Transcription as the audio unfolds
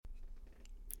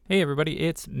Hey everybody,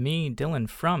 it's me, Dylan,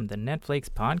 from the Netflix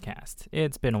podcast.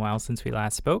 It's been a while since we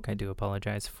last spoke. I do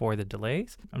apologize for the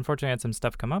delays. Unfortunately, I had some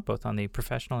stuff come up, both on the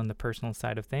professional and the personal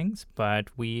side of things, but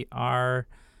we are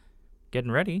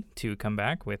getting ready to come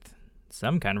back with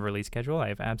some kind of release schedule. I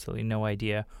have absolutely no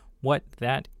idea what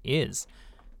that is.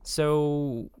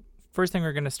 So, first thing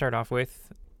we're going to start off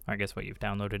with, I guess what you've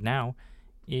downloaded now,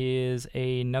 is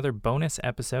another bonus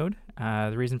episode.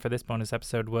 The reason for this bonus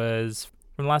episode was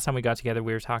from the last time we got together,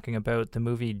 we were talking about the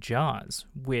movie Jaws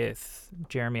with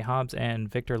Jeremy Hobbs and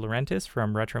Victor Liorentas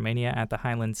from Retro-mania at the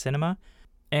Hyland Cinema.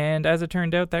 And as it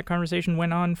turned out, that conversation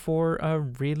went on for a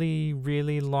really,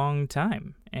 really long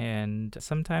time. And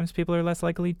sometimes people are less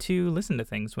likely to listen to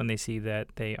things when they see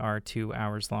that they are 2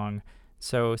 hours long.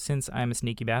 So since I'm a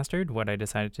sneaky bastard, what I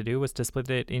decided to do was to split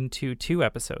it into 2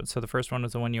 episodes. So the first one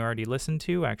was the one you already listened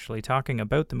to, actually talking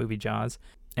about the movie Jaws.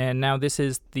 And now this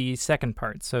is the second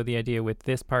part. So the idea with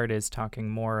this part is talking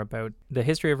more about the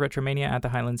history of Retro-mania at the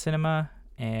Hyland Cinema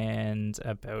and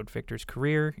about Victor's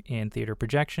career in theater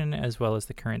projection, as well as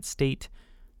the current state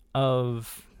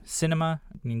of cinema,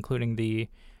 including the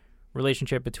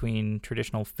relationship between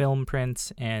traditional film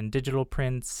prints and digital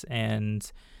prints,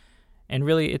 and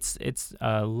really it's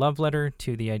a love letter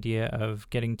to the idea of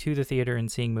getting to the theater and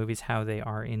seeing movies how they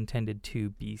are intended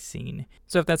to be seen.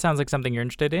 So if that sounds like something you're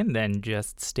interested in, then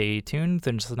just stay tuned.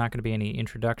 There's not going to be any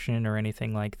introduction or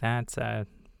anything like that.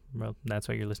 Well, that's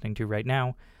what you're listening to right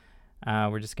now.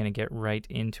 We're just going to get right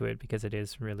into it because it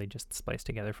is really just spliced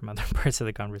together from other parts of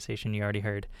the conversation you already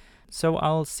heard. So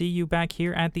I'll see you back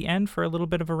here at the end for a little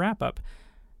bit of a wrap-up.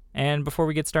 And before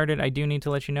we get started, I do need to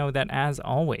let you know that, as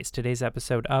always, today's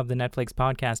episode of the Netflix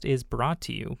podcast is brought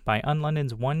to you by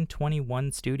Unlondon's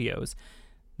 121 Studios.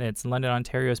 It's London,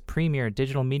 Ontario's premier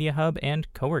digital media hub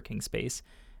and co-working space.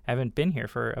 I haven't been here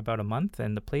for about a month,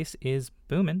 and the place is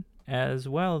booming. As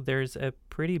well, there's a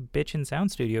pretty bitchin' sound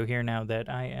studio here now that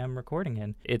I am recording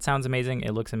in. It sounds amazing.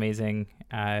 It looks amazing.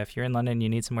 If you're in London, you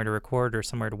need somewhere to record or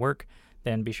somewhere to work,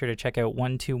 then be sure to check out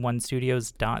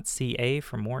 121studios.ca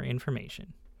for more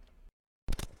information.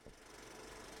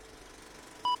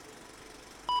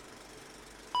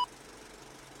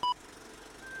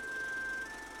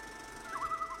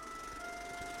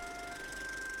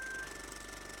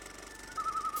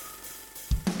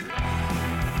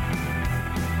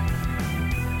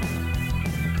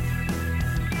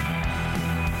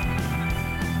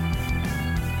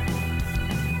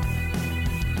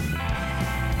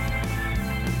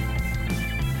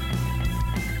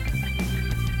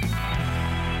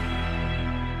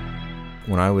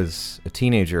 When I was a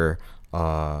teenager,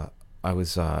 I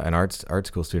was an art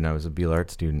school student. I was a Beale Art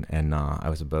student, and I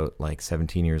was about like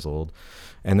 17 years old.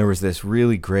 And there was this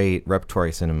really great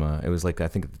repertory cinema. It was like, I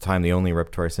think at the time, the only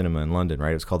repertory cinema in London,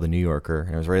 right? It was called the New Yorker,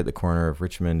 and it was right at the corner of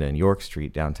Richmond and York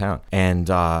Street downtown. And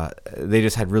they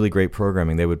just had really great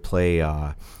programming. They would play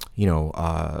art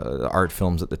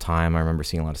films at the time. I remember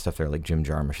seeing a lot of stuff there, like Jim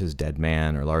Jarmusch's Dead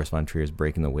Man or Lars von Trier's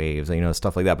Breaking the Waves,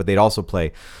 stuff like that. But they'd also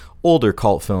play older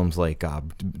cult films like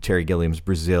Terry Gilliam's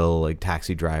Brazil, like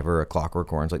Taxi Driver, A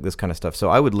Clockwork Orange, like this kind of stuff.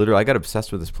 So I got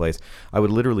obsessed with this place. I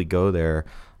would literally go there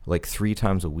like 3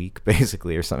 times a week,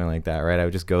 basically, or something like that, right? I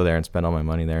would just go there and spend all my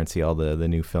money there and see all the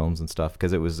new films and stuff,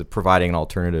 because it was providing an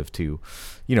alternative to,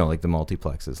 like the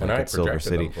multiplexes, like at Silver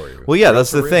City. Well, yeah,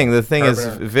 that's the thing. The thing is,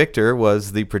 Victor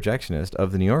was the projectionist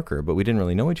of the New Yorker, but we didn't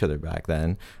really know each other back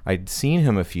then. I'd seen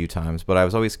him a few times, but I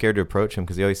was always scared to approach him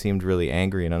because he always seemed really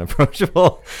angry and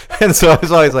unapproachable. And so I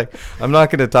was always like, I'm not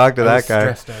going to talk to that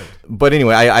guy. But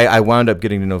anyway, I wound up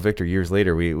getting to know Victor years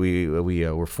later. We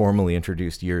were formally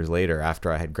introduced years later after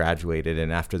I had graduated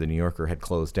and after the New Yorker had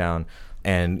closed down.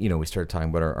 And, we started talking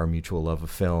about our mutual love of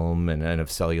film and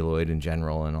of celluloid in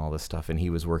general and all this stuff. And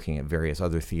he was working at various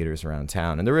other theaters around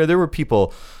town. And there were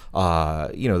people,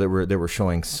 that were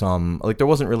showing some, like, there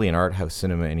wasn't really an art house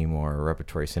cinema anymore or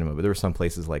repertory cinema, but there were some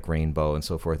places like Rainbow and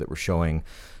so forth that were showing,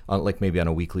 like maybe on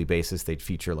a weekly basis, they'd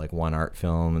feature like one art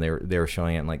film, and they were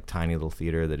showing it in like tiny little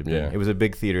theater that had been, it was a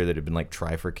big theater that had been like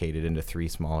trifurcated into 3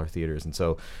 smaller theaters. And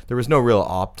so there was no real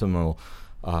optimal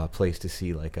place to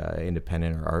see like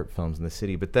independent or art films in the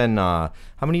city. But then how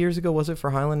many years ago was it for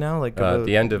Hyland now? Like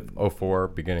the end of 2004,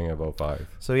 beginning of 2005.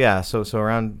 So yeah, so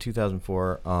around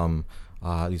 2004,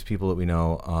 these people that we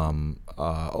know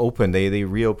opened. They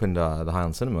reopened the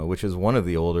Hyland Cinema, which is one of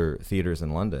the older theaters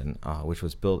in London, which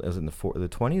was built as in the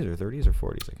 20s or 30s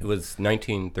or 40s. It was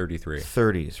 1933.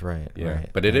 30s, right? Yeah, right.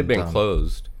 But it had been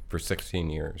closed for 16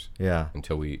 years. Yeah.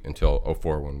 Until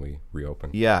 2004 when we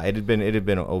reopened. Yeah, it had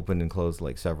been opened and closed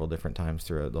like several different times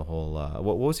throughout the whole.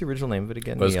 What was the original name of it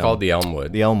again? It was called the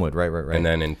Elmwood. The Elmwood, right. And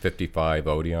then in '55,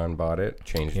 Odeon bought it,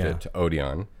 changed it to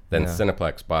Odeon. Then Yeah.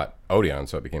 Cineplex bought Odeon,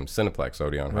 so it became Cineplex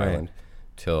Odeon Right. Hyland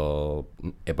till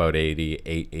about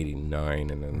 88, 89,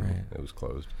 and then it was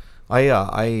closed.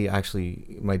 I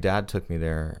actually, my dad took me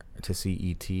there to see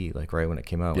E.T. like right when it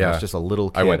came out. When I Yeah. was just a little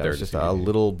kid. I went there was to just see a E.T..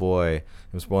 little boy.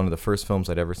 It was one of the first films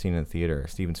I'd ever seen in theater.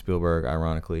 Steven Spielberg,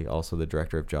 ironically, also the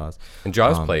director of Jaws. And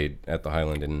Jaws played at the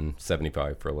Highland in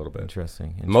 75 for a little bit.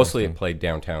 Interesting. Mostly it played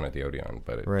downtown at the Odeon,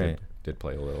 but it Right. did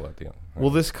play a little at the Highland. Well,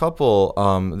 this couple,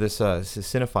 this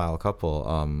cinephile couple,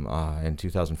 in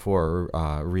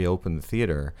 2004, reopened the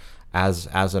theater as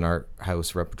an art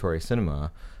house repertory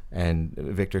cinema, and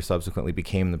Victor subsequently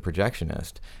became the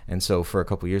projectionist. And so for a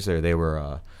couple years there, they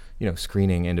were,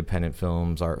 screening independent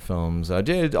films, art films,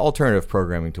 did alternative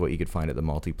programming to what you could find at the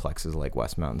multiplexes like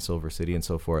West Mountain, Silver City, and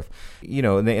so forth.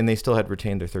 And they still had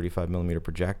retained their 35 millimeter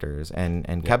projectors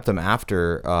and kept them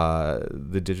after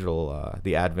the digital,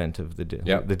 the advent of the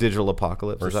digital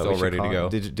apocalypse. We're Is that still what you ready to call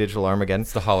it? go. Digital Armageddon.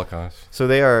 It's the Holocaust. So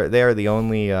they are the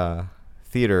only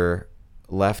theater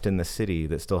left in the city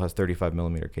that still has 35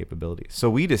 millimeter capabilities. So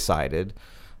we decided,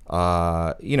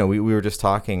 we were just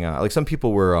talking, like some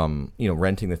people were,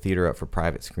 renting the theater out for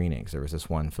private screenings. There was this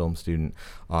one film student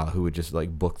who would just like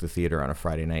book the theater on a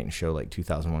Friday night and show like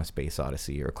 2001: A Space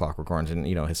Odyssey or Clockwork Orange,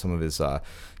 and some of his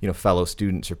fellow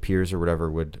students or peers or whatever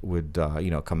would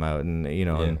come out and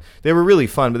and they were really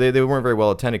fun, but they weren't very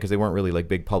well attended because they weren't really like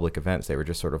big public events. They were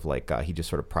just sort of like he just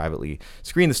sort of privately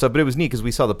screened the stuff, but it was neat because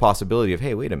we saw the possibility of,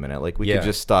 hey, wait a minute, like we could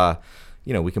just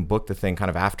we can book the thing kind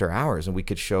of after hours and we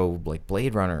could show like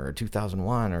Blade Runner or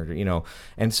 2001 or,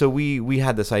 and so we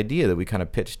had this idea that we kind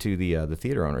of pitched to the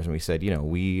theater owners, and we said,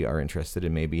 we are interested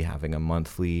in maybe having a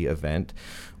monthly event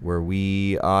where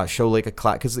we show like a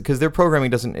class, because their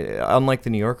programming doesn't, unlike the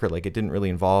New Yorker, like it didn't really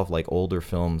involve like older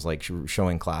films, like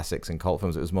showing classics and cult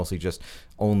films. It was mostly just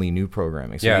only new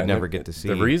programming. So you'd never get to see.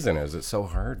 The reason is it's so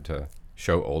hard to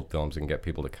show old films and get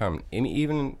people to come, and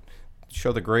even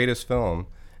show the greatest film.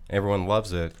 Everyone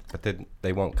loves it, but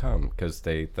they won't come because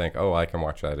they think, oh, I can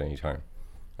watch that anytime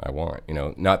I want.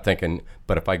 Not thinking,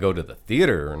 but if I go to the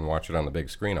theater and watch it on the big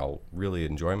screen, I'll really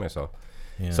enjoy myself.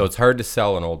 Yeah. So it's hard to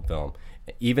sell an old film.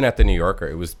 Even at the New Yorker,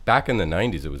 it was back in the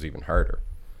 90s, it was even harder.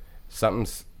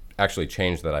 Something's actually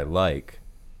changed that I like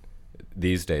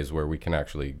these days where we can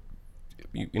actually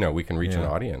we can reach an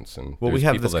audience, and we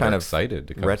have this kind of excited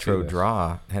to come retro see this.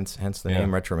 draw, hence the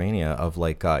name Retro-mania, of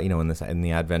like in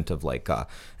the advent of like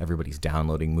everybody's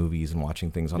downloading movies and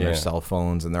watching things on their cell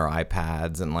phones and their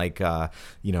iPads and like and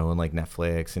like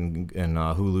Netflix and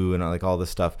Hulu and like all this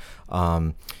stuff.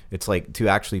 It's like to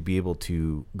actually be able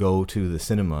to go to the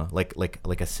cinema,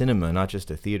 like a cinema, not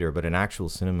just a theater, but an actual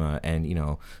cinema, and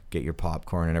get your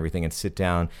popcorn and everything and sit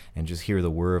down and just hear the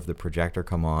whir of the projector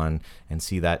come on and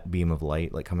see that beam of light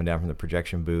like coming down from the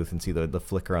projection booth and see the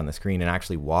flicker on the screen and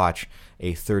actually watch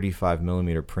a 35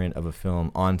 millimeter print of a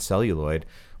film on celluloid,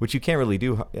 which you can't really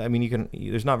do. I mean,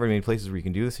 there's not very many places where you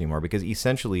can do this anymore, because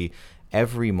essentially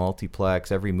every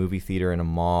multiplex, every movie theater in a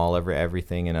mall,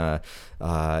 everything in a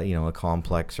a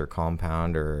complex or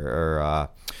compound or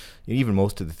even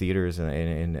most of the theaters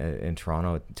in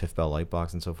Toronto, TIFF Bell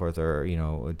Lightbox and so forth, are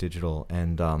digital,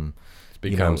 and it's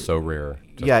become so rare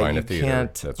to find a theater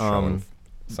that's showing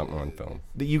something on film.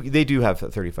 They do have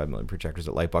 35 millimeter projectors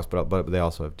at Lightbox, but they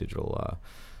also have digital.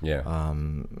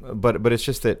 But it's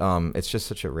just that it's just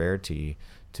such a rarity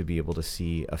to be able to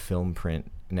see a film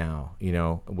print now,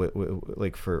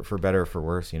 like for better or for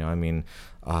worse. I mean,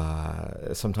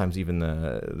 sometimes even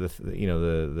the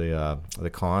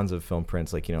cons of film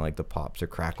prints, like like the pops or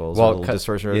crackles or little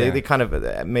distortion, they kind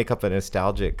of make up a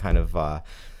nostalgic kind of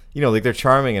like they're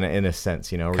charming in a sense,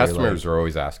 Customers are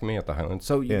always asking me at the Highland,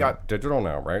 so you got digital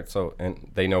now, right? So,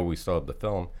 and they know we still have the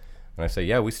film, and I say,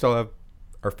 yeah, we still have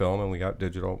our film and we got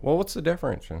digital. Well, what's the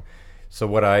difference? And so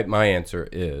my answer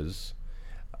is,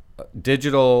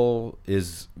 digital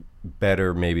is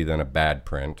better maybe than a bad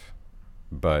print,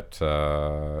 but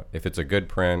if it's a good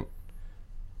print,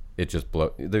 it just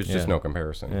there's just no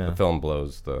comparison. The film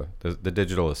blows. The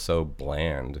digital is so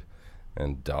bland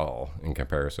and dull in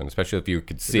comparison, especially if you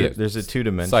could see it. There's a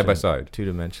side by side,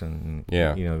 two-dimension,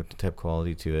 type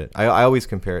quality to it. I always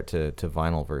compare it to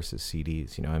vinyl versus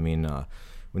CDs. I mean,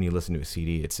 when you listen to a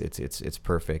CD, it's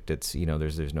perfect. It's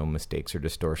there's no mistakes or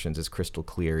distortions. It's crystal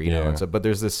clear. And so, but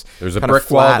there's a kind brick of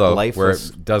flat, wall though, lifeless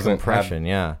where it doesn't compression.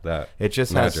 have that. It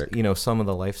just magic. has some of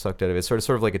the life sucked out of it. It's sort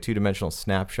of like a two-dimensional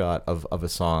snapshot of a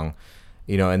song.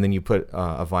 And then you put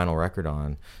a vinyl record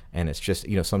on, and it's just,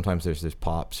 sometimes there's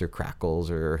pops or crackles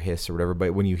or hiss or whatever.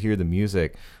 But when you hear the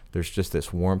music, there's just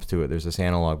this warmth to it. There's this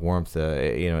analog warmth.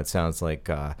 It sounds like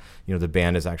the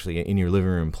band is actually in your living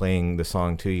room playing the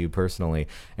song to you personally,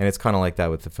 and it's kind of like that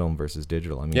with the film versus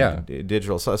digital. I mean,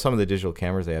 digital. So some of the digital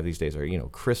cameras they have these days are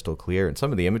crystal clear, and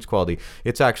some of the image quality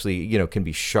it's actually can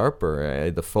be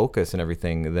sharper, the focus and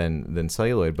everything than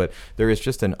celluloid. But there is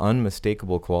just an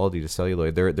unmistakable quality to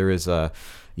celluloid. There is a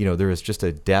there is just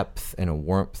a depth and a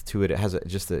warmth to it. It has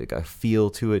just a feel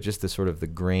to it, just the sort of the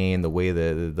grain, the way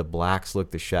the blacks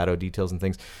look, the shadow details and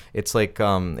things. It's like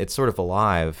it's sort of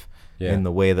alive in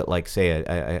the way that, like, say,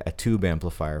 a tube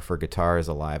amplifier for guitar is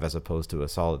alive as opposed to a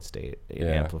solid state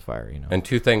amplifier. And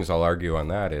two things I'll argue on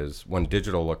that is when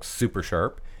digital looks super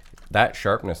sharp, that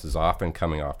sharpness is often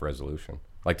coming off resolution.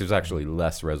 Like there's actually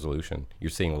less resolution.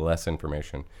 You're seeing less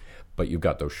information. But you've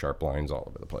got those sharp lines all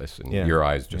over the place, and your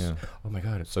eyes just, oh my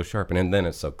God, it's so sharp. And then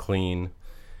it's so clean.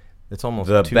 It's almost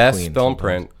the too best clean film sometimes.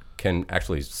 print can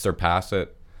actually surpass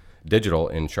it, digital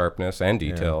in sharpness and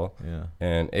detail.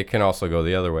 And it can also go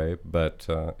the other way, but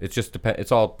it's just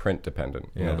it's all print dependent.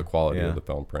 The quality of the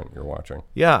film print you're watching.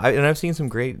 And I've seen some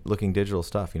great looking digital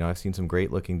stuff. I've seen some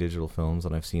great looking digital films,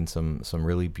 and I've seen some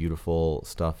really beautiful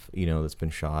stuff. That's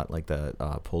been shot, like the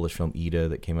Polish film Ida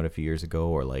that came out a few years ago,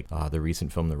 or like the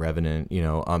recent film The Revenant.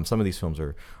 Some of these films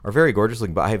are very gorgeous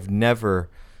looking, but I've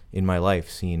never in my life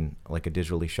seen like a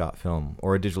digitally shot film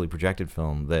or a digitally projected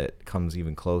film that comes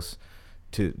even close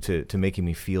to making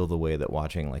me feel the way that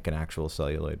watching like an actual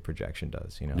celluloid projection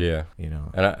does.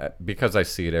 And because I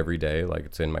see it every day, like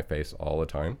it's in my face all the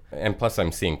time, and plus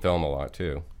I'm seeing film a lot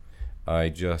too, I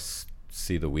just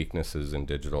see the weaknesses in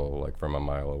digital like from a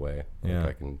mile away.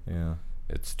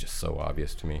 It's just so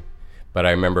obvious to me. But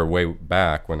I remember way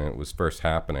back when it was first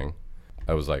happening,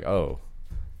 I was like, oh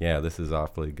yeah, this is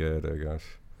awfully good, I guess.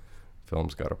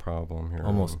 Film's got a problem here.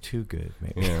 Almost too good,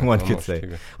 maybe one could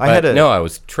say. I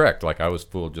was tricked. Like I was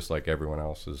fooled, just like everyone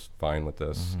else is fine with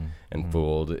this and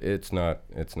fooled. It's not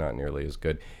nearly as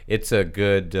good. It's a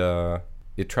good.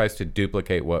 It tries to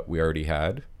duplicate what we already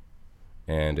had,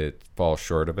 and it falls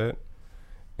short of it.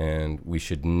 And we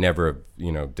should never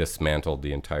have, dismantled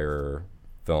the entire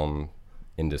film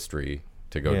industry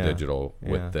to go digital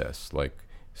with this. Like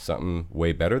something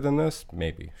way better than this,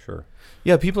 maybe, sure.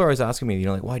 Yeah, people are always asking me,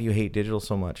 like, why do you hate digital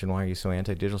so much, and why are you so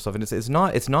anti-digital stuff? And it's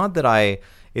not that I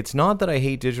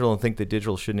hate digital and think that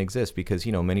digital shouldn't exist, because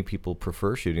many people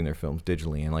prefer shooting their films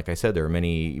digitally, and like I said, there are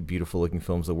many beautiful looking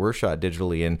films that were shot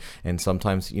digitally, and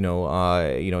sometimes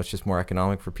it's just more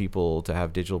economic for people to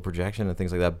have digital projection and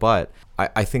things like that. But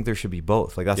I think there should be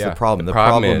both. Like that's the problem. The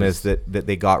problem is that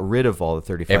they got rid of all the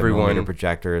 35 millimeter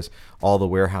projectors. All the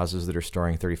warehouses that are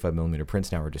storing 35 millimeter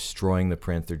prints now are destroying the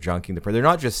print. They're junking the print. They're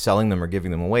not just selling them or giving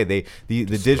them away. The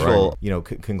digital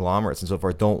conglomerates and so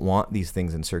forth don't want these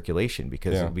things in circulation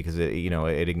because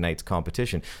it ignites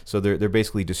competition. So they're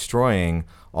basically destroying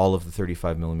all of the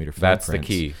 35 millimeter film That's prints.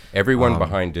 The key. Everyone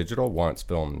behind digital wants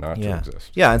film not to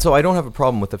exist. Yeah, and so I don't have a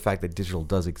problem with the fact that digital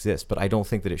does exist, but I don't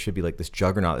think that it should be like this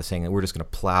juggernaut that's saying that we're just going to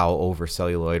plow over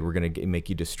celluloid, we're going to make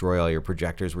you destroy all your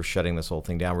projectors, we're shutting this whole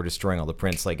thing down, we're destroying all the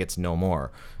prints, like it's no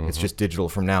more. It's just digital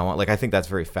from now on. Like I think that's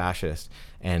very fascist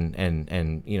and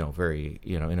very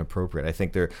inappropriate. I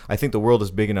think the world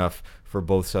is big enough for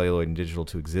both celluloid and digital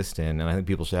to exist in, and I think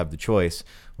people should have the choice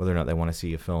whether or not they want to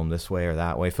see a film this way or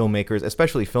that way. Filmmakers,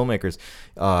 especially filmmakers,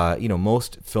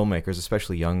 most filmmakers,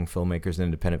 especially young filmmakers and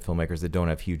independent filmmakers that don't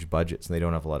have huge budgets and they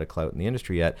don't have a lot of clout in the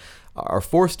industry yet, are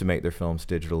forced to make their films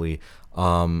digitally.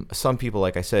 Some people,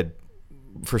 like I said,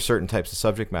 for certain types of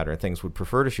subject matter and things would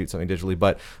prefer to shoot something digitally,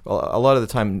 but a lot of the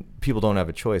time people don't have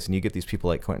a choice, and you get these people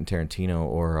like Quentin Tarantino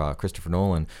or Christopher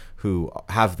Nolan who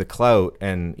have the clout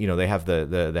and they have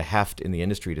the heft in the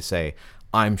industry to say,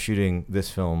 I'm shooting this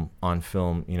film on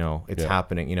film, it's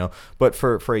happening, But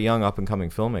for a young up and coming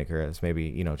filmmaker that's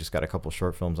maybe, just got a couple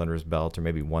short films under his belt or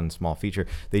maybe one small feature,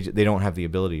 they don't have the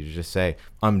ability to just say,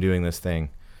 I'm doing this thing,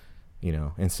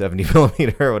 in 70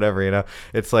 millimeter or whatever,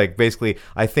 It's like, basically,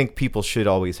 I think people should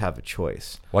always have a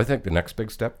choice. Well, I think the next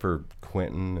big step for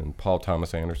Quentin and Paul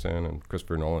Thomas Anderson and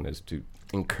Christopher Nolan is to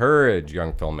encourage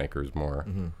young filmmakers more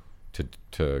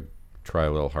to try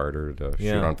a little harder to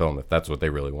shoot on film if that's what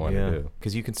they really want to do.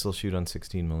 Because you can still shoot on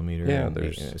 16 millimeter. Yeah, and,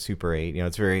 there's Super 8.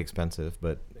 It's very expensive,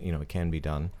 but it can be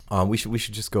done. We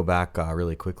should just go back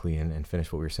really quickly and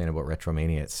finish what we were saying about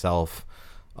Retro-mania itself.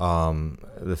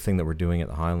 The thing that we're doing at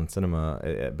the Hyland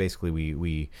Cinema, basically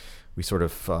we sort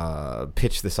of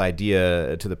pitched this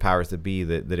idea to the powers that be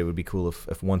that it would be cool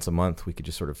if once a month we could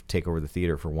just sort of take over the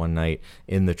theater for one night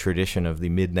in the tradition of the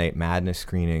Midnight Madness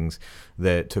screenings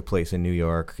that took place in New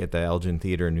York at the Elgin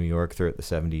Theater in New York throughout the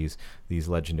 70s. These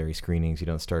legendary screenings,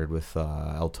 it started with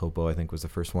El Topo, I think was the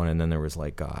first one, and then there was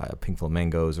like Pink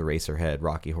Flamingos, Eraserhead,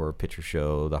 Rocky Horror Picture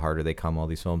Show, The Harder They Come, all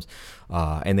these films,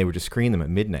 and they would just screen them at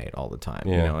midnight all the time.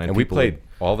 Yeah. And we played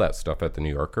all that stuff at the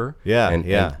New Yorker. Yeah, and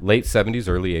late 70s,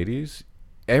 early 80s,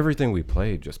 everything we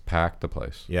played just packed the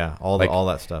place. Yeah, all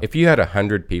that stuff. If you had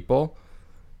 100 people,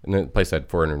 and the place had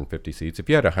 450 seats, if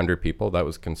you had 100 people, that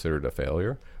was considered a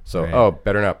failure. So,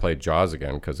 better not play Jaws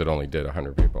again because it only did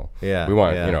 100 people. Yeah. We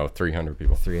want, 300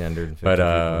 people. 350 but, people,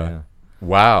 yeah.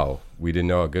 Wow, we didn't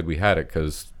know how good we had it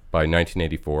because by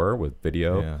 1984 with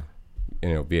video,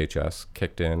 VHS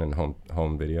kicked in and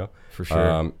home video. For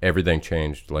sure. Everything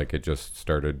changed. Like it just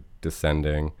started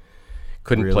descending.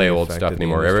 Couldn't Really play old affected stuff the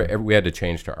anymore. industry. We had to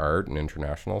change to art and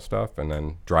international stuff, and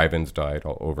then drive-ins died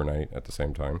all overnight at the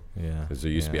same time. Yeah, because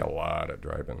there used to be a lot of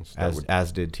drive-ins.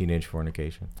 As did Teenage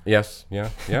Fornication. Yes, yeah.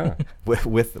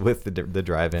 with the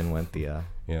drive-in went the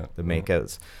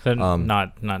makeouts. So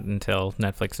not until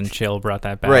Netflix and Chill brought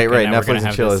that back. Right. And now Netflix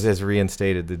and Chill has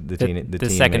reinstated the teen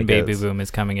second makeouts. baby boom is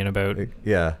coming in about in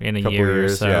a couple year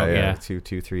years, or so. Yeah.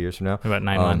 3 years from now. About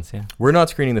 9 months. Yeah. We're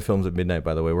not screening the films at midnight,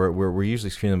 by the way. We're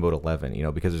usually screening them about 11.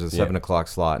 Because there's a 7 o'clock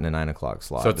slot and a 9 o'clock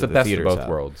slot. So it's the best of both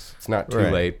worlds. It's not too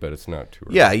late, but it's not too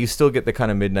early. Yeah, you still get the kind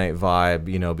of midnight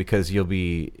vibe, because you'll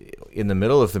be in the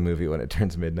middle of the movie when it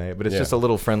turns midnight, but it's just a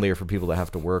little friendlier for people that have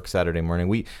to work Saturday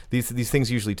morning. These things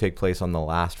usually take place on the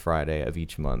last Friday of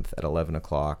each month at 11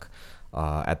 o'clock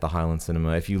at the Hyland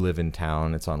Cinema. If you live in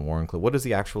town, it's on Warrencliffe. What is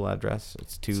the actual address?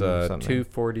 It's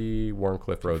 240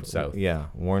 Warrencliffe Road South. Yeah,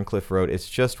 Warrencliffe Road. It's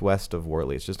just west of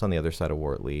Wortley. It's just on the other side of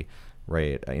Wortley.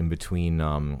 Right, in between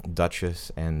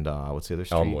Duchess and what's the other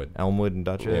street? Elmwood and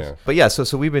Duchess. Yeah. But yeah,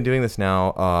 so we've been doing this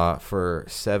now for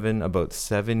about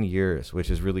 7 years, which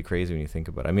is really crazy when you think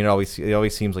about it. I mean, it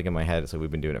always seems like in my head it's like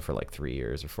we've been doing it for like 3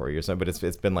 years or 4 years, but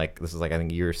it's been like this is like I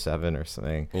think year 7 or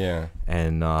something. Yeah.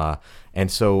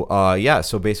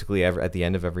 So basically at the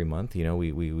end of every month,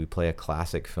 we play a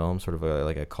classic film, sort of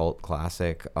like a cult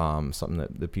classic, something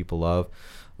that people love,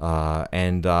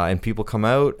 and people come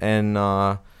out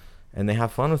and they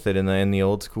have fun with it in the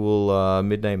old school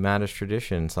Midnight Madness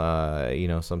traditions.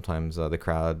 Sometimes the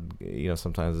crowd,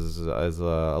 sometimes is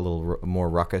a little more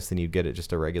ruckus than you'd get at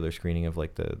just a regular screening of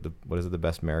like the what is it, the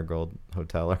Best Marigold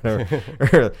Hotel or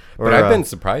whatever. But I've been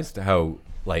surprised how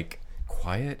like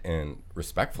quiet and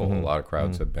respectful a lot of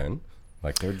crowds have been.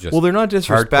 Like they're not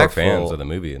disrespectful. Hardcore fans of the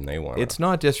movie, and they want. It's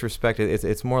not disrespect.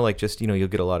 It's more like just you'll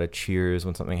get a lot of cheers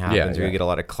when something happens, or you get a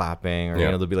lot of clapping, or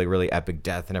there'll be like really epic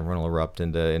death, and everyone will erupt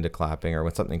into clapping, or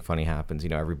when something funny happens,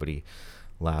 everybody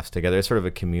laughs together. It's sort of a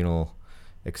communal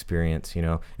experience,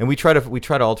 And we try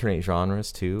to alternate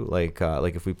genres too. Like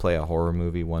if we play a horror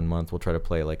movie one month, we'll try to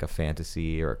play like a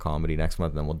fantasy or a comedy next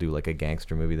month, and then we'll do like a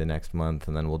gangster movie the next month,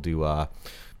 and then we'll do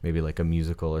maybe like a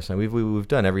musical or something. We've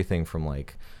done everything from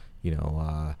like.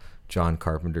 John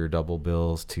Carpenter double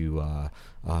bills to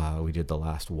we did The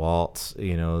Last Waltz,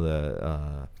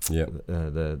 the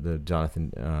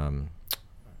Jonathan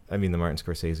the Martin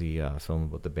Scorsese film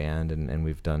about the band, and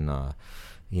we've done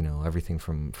everything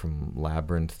from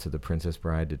Labyrinth to The Princess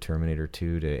Bride to Terminator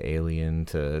 2 to Alien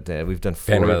to we've done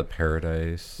Phantom of the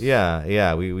Paradise.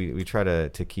 Yeah. We try to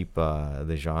keep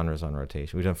the genres on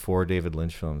rotation. We've done 4 David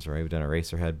Lynch films, right? We've done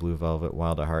Eraserhead, Blue Velvet,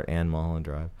 Wild at Heart, and Mulholland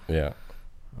Drive. Yeah.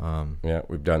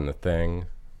 We've done The Thing.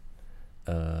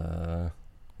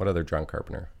 What other John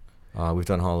Carpenter? We've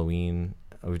done Halloween.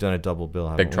 We've done a double bill.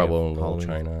 Big Trouble in Little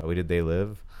China. We did They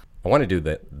Live. I want to do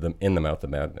the In the Mouth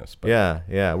of Madness. But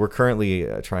yeah. We're currently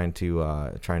trying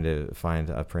to find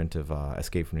a print of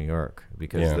Escape from New York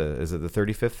because is it the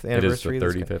 35th anniversary? It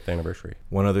is the 35th anniversary.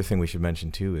 One other thing we should mention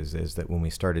too is that when we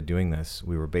started doing this,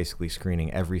 we were basically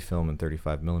screening every film in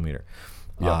 35 millimeter.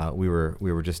 Yeah. We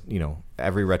were just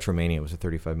every Retro-mania was a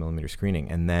 35 millimeter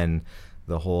screening, and then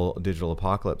the whole digital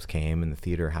apocalypse came, and the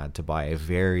theater had to buy a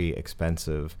very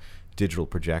expensive digital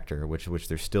projector, which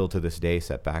they're still to this day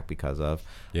set back because of.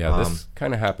 Yeah, this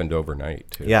kind of happened overnight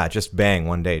too. Yeah, just bang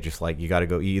one day, just like you got to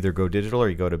go, you either go digital or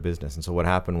you go to business. And so what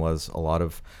happened was a lot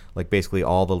of like basically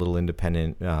all the little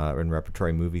independent and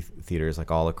repertory movie theaters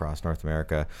like all across North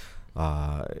America.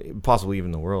 Possibly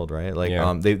even the world, right? Like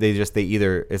they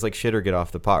either it's like shit or get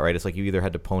off the pot, right? It's like you either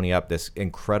had to pony up this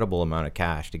incredible amount of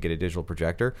cash to get a digital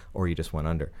projector, or you just went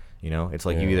under. It's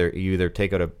like you either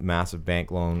take out a massive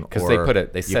bank loan, because or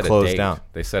they set close a date. down.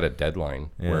 They set a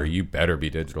deadline where you better be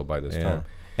digital by this time.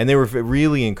 And they were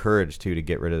really encouraged too to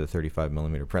get rid of the 35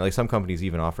 millimeter print. Like some companies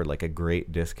even offered like a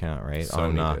great discount, right?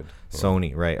 Sony did.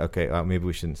 Sony, right? Okay, maybe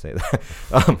we shouldn't say that.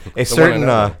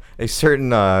 A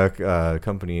certain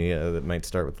company that might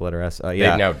start with the letter S.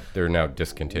 They're now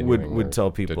discontinuing. Would tell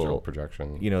people digital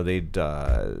projection. They'd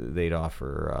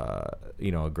offer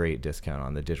a great discount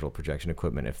on the digital projection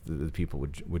equipment if the people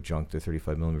would junk their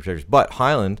 35 millimeter projectors. But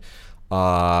Hyland,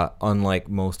 unlike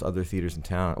most other theaters in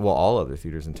town, well, all other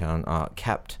theaters in town,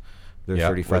 kept their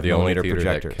 35 millimeter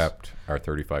projectors. That kept our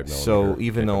 35 millimeter. So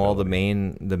even though all the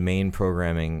main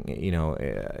programming,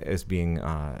 is being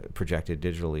projected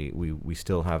digitally, we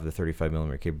still have the 35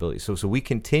 millimeter capability. So we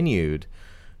continued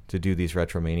to do these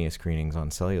Retro-mania screenings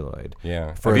on celluloid.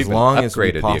 Yeah. For as long as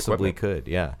we possibly could.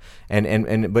 Yeah.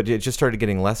 But it just started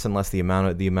getting less and less the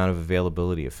amount of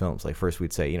availability of films. Like first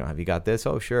we'd say, have you got this?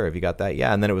 Oh, sure. Have you got that?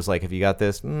 Yeah. And then it was like, have you got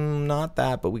this? Not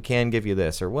that, but we can give you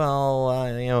this. Or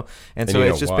and so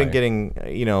it's just been getting,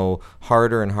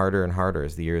 harder and harder and harder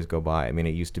as the years go by. I mean,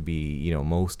 it used to be,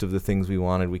 most of the things we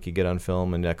wanted we could get on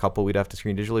film, and a couple we'd have to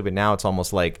screen digitally. But now it's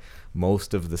almost like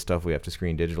most of the stuff we have to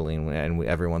screen digitally, and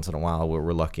every once in a while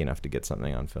we're lucky enough to get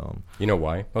something on film. You know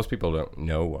why? Most people don't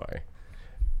know why.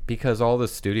 Because all the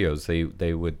studios,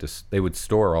 they would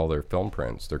store all their film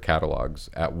prints, their catalogs,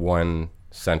 at one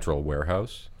central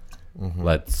warehouse. Mm-hmm.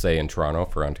 Let's say in Toronto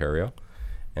for Ontario,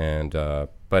 and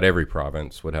but every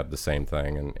province would have the same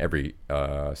thing, and every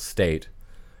state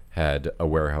had a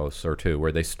warehouse or two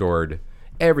where they stored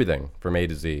everything from A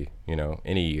to Z. In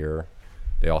a year,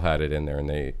 they all had it in there, and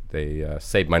they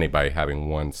saved money by having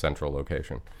one central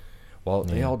location. Well,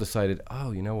 they all decided,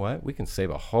 you know what? We can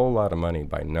save a whole lot of money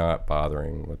by not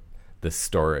bothering with the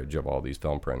storage of all these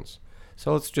film prints.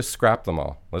 So let's just scrap them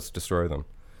all. Let's destroy them.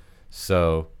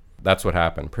 So that's what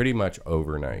happened pretty much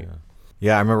overnight.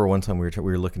 Yeah, I remember one time we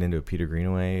were looking into a Peter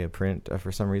Greenaway print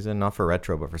for some reason, not for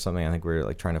retro, but for something. I think we were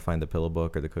like trying to find the Pillow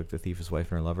Book or the Cook, the Thief, His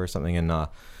Wife, and Her Lover or something. And I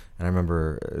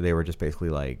remember they were just basically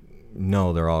like,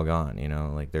 no, they're all gone.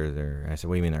 Like they're. I said,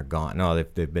 what do you mean they're gone? No,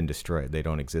 they've been destroyed. They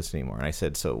don't exist anymore. And I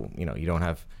said, so you don't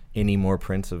have any more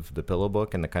prints of the Pillow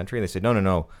Book in the country? And they said,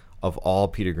 no, of all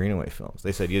Peter Greenaway films.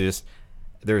 They said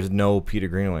there's no Peter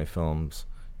Greenaway films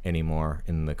anymore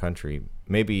in the country.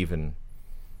 Maybe even,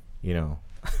 the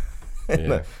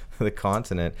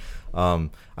continent.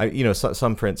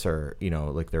 Some prints are,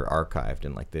 like they're archived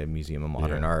in like the Museum of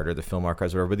Modern Art or the Film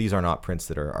Archives or whatever, but these are not prints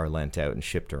that are lent out and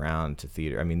shipped around to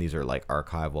theater. I mean, these are like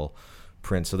archival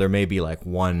prints. So there may be like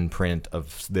one print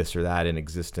of this or that in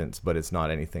existence, but it's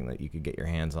not anything that you could get your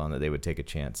hands on that they would take a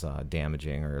chance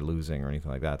damaging or losing or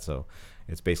anything like that. So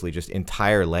it's basically just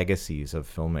entire legacies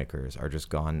of filmmakers are just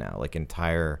gone now. Like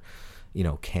entire,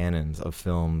 canons of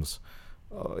films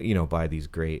by these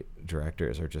great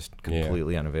directors are just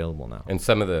completely unavailable now. And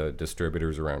some of the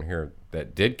distributors around here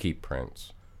that did keep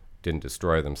prints, didn't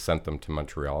destroy them, sent them to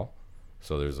Montreal.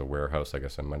 So there's a warehouse, I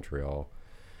guess, in Montreal.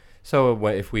 So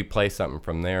if we play something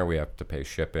from there, we have to pay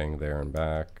shipping there and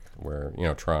back, where,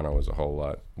 Toronto is a whole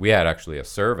lot. We had actually a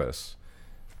service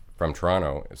from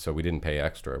Toronto, so we didn't pay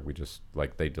extra. We just,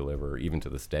 they deliver, even to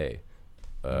this day,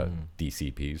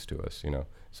 DCPs to us,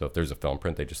 So if there's a film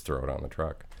print, they just throw it on the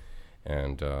truck.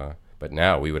 And but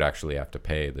now we would actually have to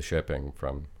pay the shipping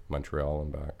from Montreal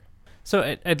and back.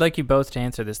 So I'd like you both to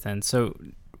answer this then. So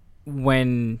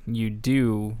when you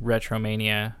do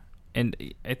Retro-mania, and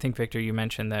I think, Victor, you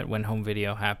mentioned that when home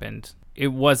video happened, it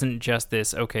wasn't just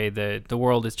this, okay, the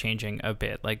world is changing a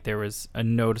bit. Like there was a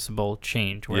noticeable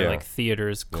change where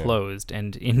theaters closed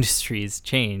and industries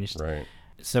changed. Right.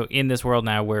 So in this world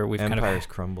now where we've empires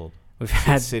crumbled, we've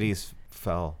had cities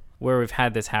fell. Where we've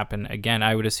had this happen again,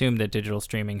 I would assume that digital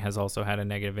streaming has also had a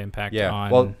negative impact on...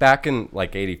 Well, back in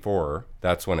 84,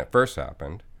 that's when it first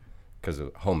happened because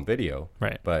of home video.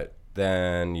 Right. But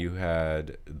then you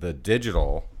had the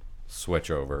digital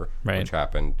switch over, which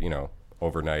happened,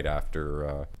 overnight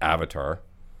after Avatar.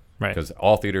 Right. Because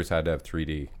all theaters had to have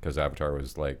 3D because Avatar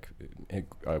was like it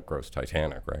outgrossed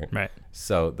Titanic, right? Right.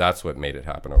 So that's what made it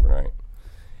happen overnight.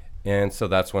 And so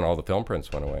that's when all the film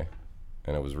prints went away.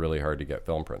 And it was really hard to get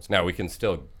film prints. Now we can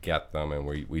still get them, and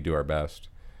we do our best.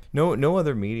 No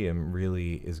other medium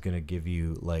really is going to give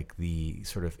you like the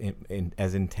sort of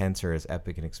as intense or as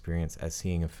epic an experience as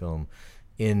seeing a film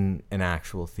in an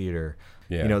actual theater.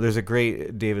 Yeah. There's a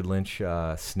great David Lynch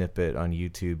snippet on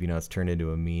YouTube. It's turned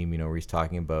into a meme. Where he's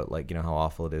talking about like how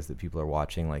awful it is that people are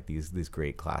watching like these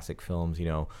great classic films.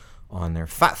 On their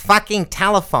fucking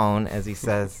telephone, as he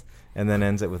says, and then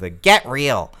ends it with a "get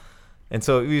real." And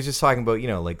so he was just talking about,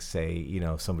 like say,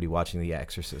 somebody watching The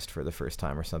Exorcist for the first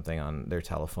time or something on their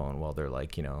telephone while they're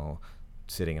like,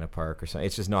 sitting in a park or something.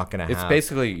 It's just not going to have. It's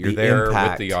basically you're there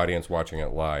with the audience watching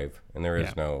it live, and there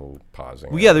is no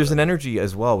pausing. Well, yeah, there's an energy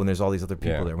as well when there's all these other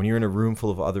people Yeah. there. When you're in a room full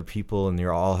of other people and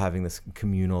you're all having this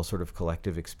communal sort of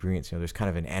collective experience, you know, there's kind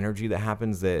of an energy that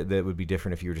happens that would be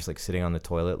different if you were just like sitting on the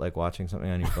toilet, like watching something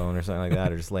on your phone or something like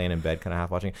that, or just laying in bed kind of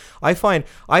half watching. I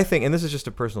think, and this is just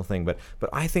a personal thing, but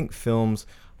I think films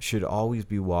should always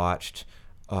be watched,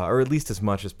 or at least as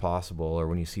much as possible, or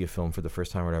when you see a film for the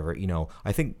first time or whatever, you know,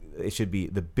 I think it should be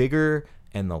the bigger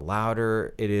and the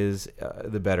louder it is,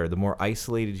 the better. The more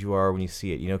isolated you are when you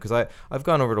see it, you know, because I've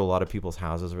gone over to a lot of people's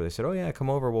houses where they said, oh yeah, come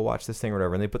over, we'll watch this thing or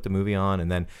whatever, and they put the movie on, and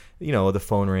then, you know, the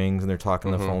phone rings and they're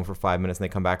talking on the phone for 5 minutes and they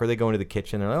come back, or they go into the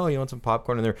kitchen and they're like, oh, you want some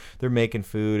popcorn, and they're making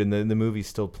food, and the movie's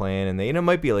still playing, and it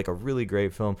might be like a really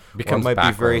great film, or it might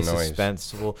be very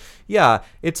suspenseful. Yeah,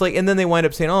 it's like, and then they wind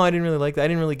up saying, oh, I didn't really like that, I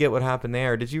didn't really get what happened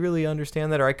there, did you really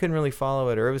understand that, or I couldn't really follow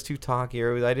it, or it was too talky,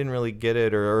 or I didn't really get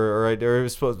it, or it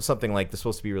was something like this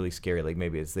supposed to be really scary. Like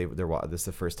maybe it's this is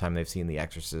the first time they've seen The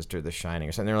Exorcist or The Shining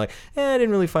or something. They're like, I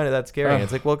didn't really find it that scary. And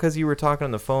it's like, well, because you were talking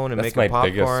on the phone and making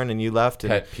popcorn, and you left,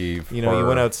 and pet peeve. You know, you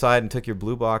went outside and took your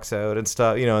blue box out and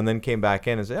stuff. You know, and then came back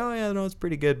in and said, oh yeah, no, it's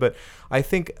pretty good. But I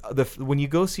think when you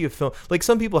go see a film, like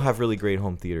some people have really great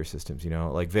home theater systems. You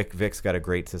know, like Vic's got a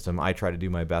great system. I try to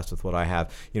do my best with what I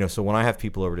have. You know, so when I have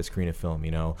people over to screen a film, you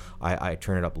know, I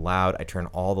turn it up loud. I turn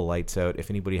all the lights out.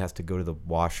 If anybody has to go to the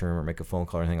washroom or make a phone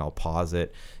call or anything, I'll pause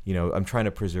it. You know, I'm trying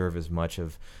to preserve as much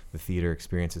of the theater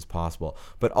experience as possible.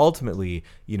 But ultimately,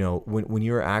 you know, when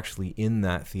you're actually in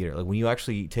that theater, like when you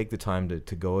actually take the time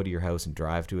to go to your house and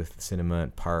drive to a cinema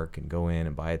and park and go in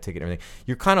and buy a ticket and everything,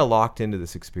 you're kind of locked into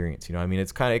this experience. You know, I mean,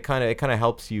 it kind of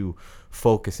helps you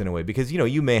focus in a way, because you know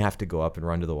you may have to go up and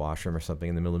run to the washroom or something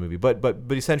in the middle of the movie, but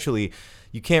essentially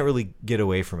you can't really get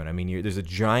away from it. I mean, there's a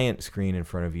giant screen in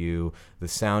front of you, the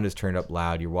sound is turned up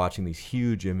loud, you're watching these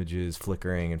huge images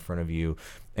flickering in front of you,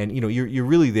 and you know you're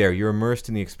really there, you're immersed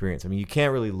in the experience. I mean, you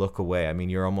can't really look away. I mean,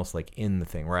 you're almost like in the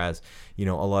thing, whereas you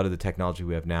know a lot of the technology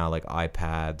we have now, like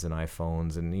iPads and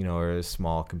iPhones and you know, or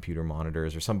small computer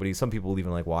monitors, or some people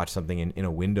even like watch something in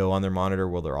a window on their monitor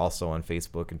while they're also on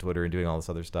Facebook and Twitter and doing all this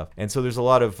other stuff. And so there's a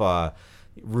lot of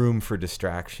room for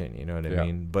distraction, you know what I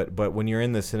mean? But when you're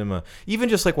in the cinema, even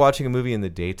just like watching a movie in the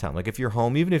daytime, like if you're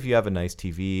home, even if you have a nice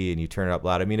TV and you turn it up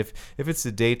loud, I mean, if it's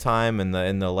the daytime and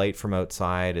the light from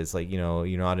outside is like, you know,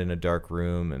 you're not in a dark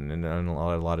room, and a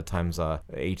lot of times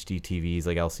HD TVs,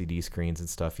 like LCD screens and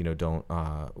stuff, you know, don't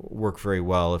work very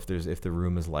well if the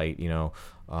room is light, you know.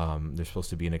 They're supposed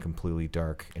to be in a completely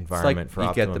dark environment for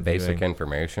optimum viewing. You get the basic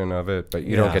information of it, but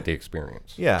you don't get the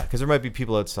experience. Yeah, because there might be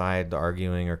people outside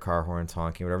arguing or car horns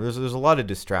honking, or whatever. There's a lot of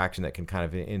distraction that can kind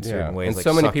of, in certain ways, and like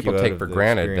so many suck people you out take of for the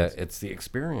granted experience. that it's the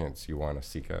experience you want to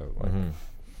seek out. Like,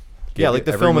 like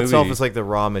the film itself is like the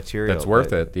raw material. That's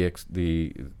worth it.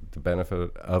 The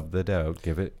benefit of the doubt.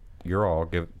 Give it your all.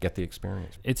 Get the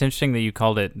experience. It's interesting that you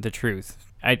called it the truth.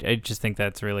 I just think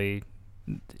that's really,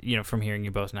 you know, from hearing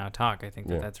you both now talk, I think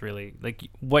that's really like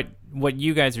what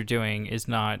you guys are doing is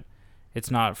not,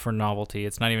 it's not for novelty.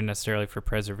 It's not even necessarily for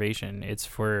preservation. It's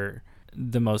for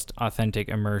the most authentic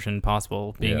immersion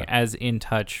possible, being as in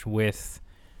touch with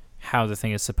how the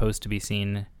thing is supposed to be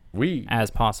seen as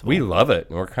possible. We love it.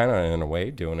 We're kind of in a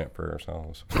way doing it for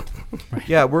ourselves.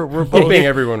 Yeah, we're both. Hoping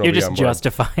everyone will You're be just on board.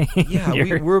 justifying.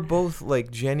 Yeah, we're both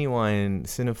like genuine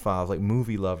cinephiles, like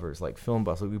movie lovers, like film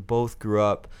buffs. Like we both grew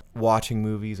up watching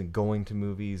movies and going to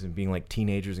movies and being like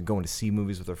teenagers and going to see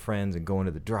movies with our friends and going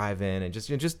to the drive-in and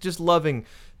just loving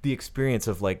the experience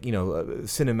of like, you know,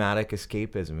 cinematic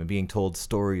escapism and being told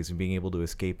stories and being able to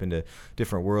escape into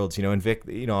different worlds, you know. And Vic,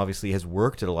 you know, obviously has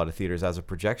worked at a lot of theaters as a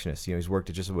projectionist. You know, he's worked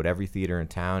at just about every theater in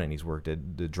town, and he's worked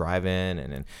at the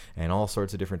drive-in and all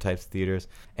sorts of different types of theaters.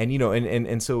 And you know,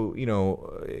 and so you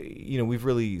know, we've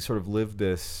really sort of lived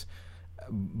this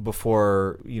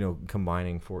before, you know,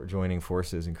 joining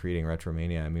forces and creating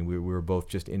Retro-mania. I mean, we were both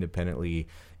just independently,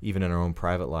 even in our own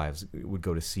private lives, we would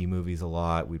go to see movies a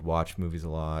lot, we'd watch movies a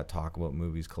lot, talk about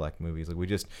movies, collect movies. Like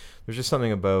there's just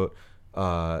something about,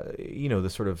 you know, the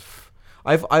sort of,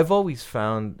 I've always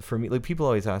found, for me, like people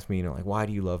always ask me, you know, like, why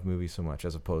do you love movies so much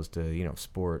as opposed to, you know,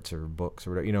 sports or books or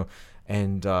whatever, you know,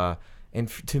 and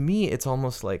to me, it's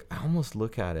almost like, I almost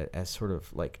look at it as sort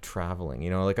of like traveling, you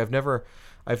know, like I've never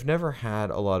I've never had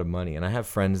a lot of money, and I have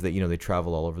friends that, they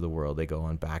travel all over the world. They go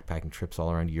on backpacking trips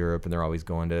all around Europe, and they're always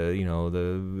going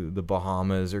to, the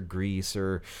Bahamas or Greece,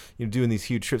 or doing these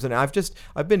huge trips. And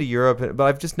I've been to Europe, but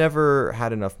I've just never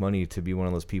had enough money to be one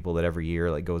of those people that every year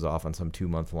like goes off on some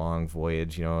 2-month long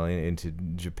voyage, into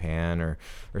Japan or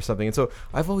something. And so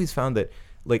I've always found that,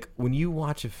 like, when you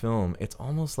watch a film, it's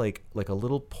almost like a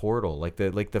little portal, like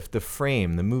the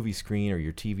frame, the movie screen or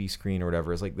your TV screen or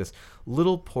whatever is like this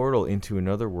little portal into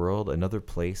another world, another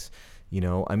place.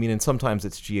 And sometimes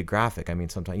it's geographic.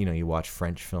 Sometimes, you watch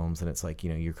French films and it's like,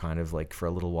 you're kind of like for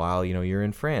a little while, you're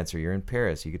in France or you're in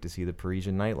Paris. You get to see the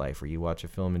Parisian nightlife. Or you watch a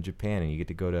film in Japan and you get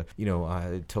to go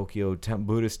to, Tokyo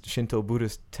Shinto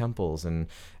Buddhist temples and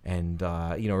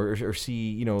or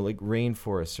see, like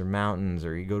rainforests or mountains,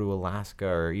 or you go to Alaska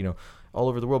or, all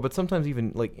over the world. But sometimes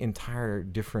even like entire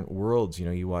different worlds.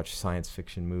 You watch science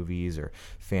fiction movies or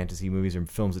fantasy movies or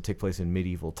films that take place in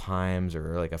medieval times,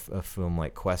 or like a film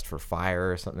like Quest for Fire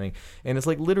or something. And it's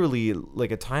like literally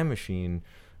like a time machine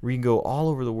where you can go all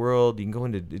over the world. You can go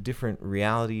into different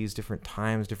realities, different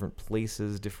times, different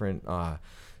places, different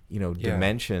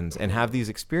dimensions, and have these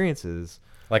experiences.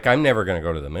 Like, I'm never going to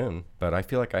go to the moon, but I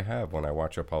feel like I have when I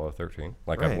watch Apollo 13.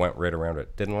 Like, Right. I went right around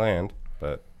it. Didn't land,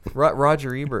 but...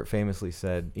 Roger Ebert famously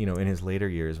said, in his later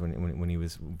years when he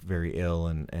was very ill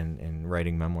and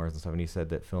writing memoirs and stuff, and he said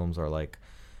that films are like,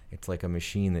 it's like a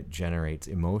machine that generates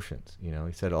emotions. He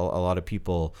said a lot of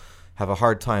people have a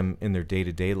hard time in their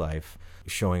day-to-day life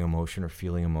showing emotion or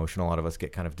feeling emotion. A lot of us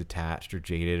get kind of detached or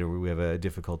jaded, or we have a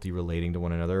difficulty relating to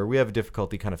one another, or we have a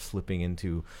difficulty kind of slipping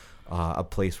into a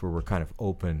place where we're kind of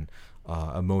open,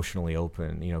 emotionally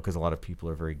open, because a lot of people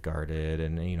are very guarded,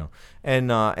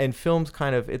 and films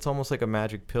kind of, it's almost like a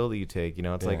magic pill that you take,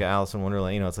 it's like Alice in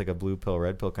Wonderland, it's like a blue pill,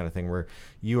 red pill kind of thing, where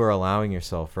you are allowing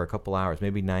yourself for a couple hours,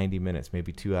 maybe 90 minutes,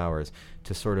 maybe 2 hours,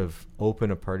 to sort of open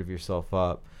a part of yourself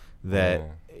up that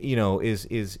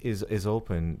is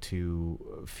open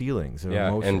to feelings and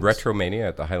emotions. And Retro-mania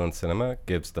at the Hyland Cinema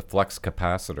gives the flux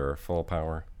capacitor full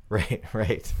power.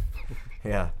 Right.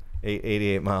 Yeah.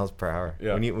 88 miles per hour.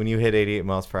 Yeah. When you hit 88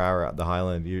 miles per hour at the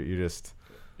Highland,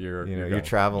 you're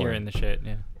traveling. You're in the shit,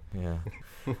 yeah.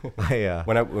 Yeah.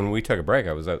 When we took a break,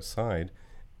 I was outside,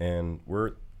 and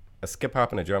we're a skip,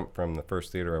 hop, and a jump from the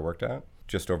first theater I worked at,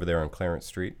 just over there on Clarence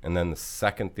Street, and then the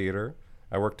second theater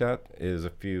I worked at is a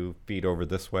few feet over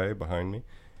this way behind me,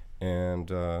 and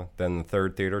then the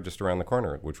third theater just around the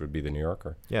corner, which would be the New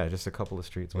Yorker. Yeah, just a couple of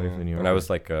streets away from the New Yorker. And I was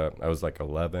like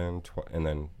 11, and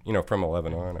then from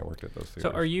 11 on, I worked at those theaters.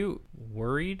 So are you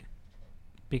worried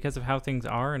because of how things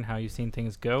are and how you've seen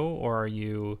things go, or are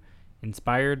you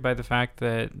inspired by the fact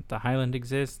that the Highland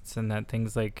exists and that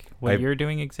things like what you're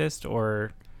doing exist,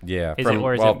 or? Yeah,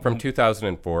 from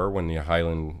 2004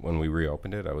 when we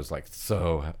reopened it, I was like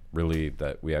so relieved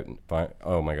that we had,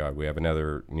 oh my God, we have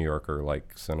another New Yorker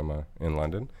like cinema in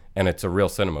London, and it's a real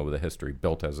cinema with a history,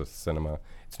 built as a cinema.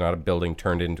 It's not a building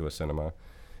turned into a cinema.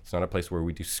 It's not a place where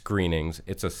we do screenings.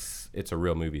 It's a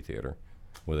real movie theater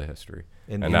with a history,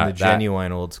 in the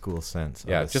genuine old school sense.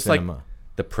 Yeah, of just cinema. like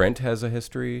the print has a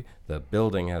history, the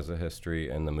building has a history,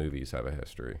 and the movies have a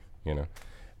history.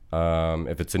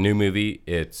 If it's a new movie,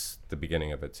 it's the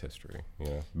beginning of its history,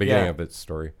 beginning of its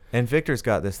story. And Victor's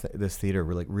got this theater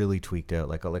really tweaked out.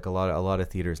 Like a lot of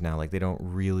theaters now, like they don't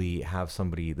really have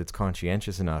somebody that's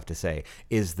conscientious enough to say,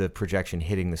 is the projection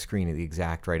hitting the screen at the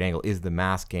exact right angle? Is the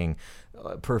masking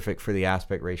perfect for the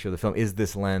aspect ratio of the film? Is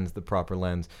this lens the proper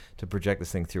lens to project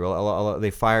this thing through?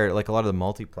 They fired, like a lot of the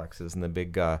multiplexes and the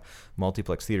big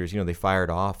multiplex theaters, they fired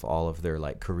off all of their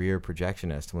like career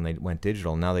projectionists when they went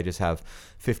digital. Now they just have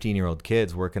 15-year-old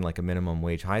kids working like a minimum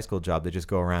wage high school job that just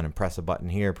go around and press a button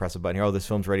here. Oh, this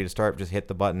film's ready to start. Just hit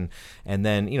the button. And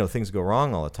then, things go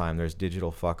wrong all the time. There's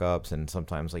digital fuck ups, and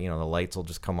sometimes the lights will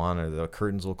just come on, or the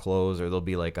curtains will close, or there'll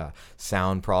be like a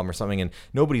sound problem or something. And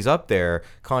nobody's up there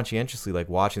conscientiously like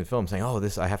watching the film saying, oh,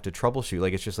 this I have to troubleshoot.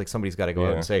 Like it's just like somebody's got to go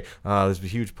out and say, there's a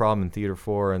huge problem in theater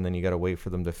 4, and then you got to wait for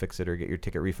them to fix it or get your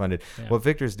ticket refunded. Yeah. What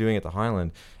Victor's doing at the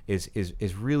Highland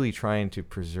is really trying to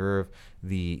preserve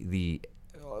the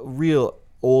real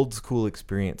old school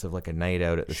experience of like a night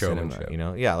out at the cinema,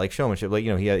 like showmanship. Like,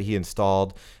 he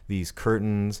installed these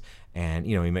curtains, and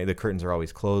he made the curtains are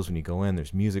always closed when you go in.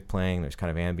 There's music playing, there's kind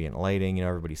of ambient lighting,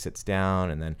 everybody sits down,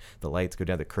 and then the lights go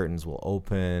down, the curtains will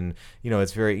open.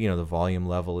 It's very, the volume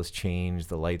level is changed,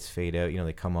 the lights fade out,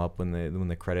 they come up when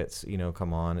the credits,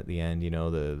 come on at the end,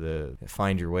 the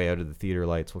find your way out of the theater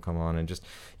lights will come on, and just,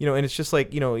 and it's just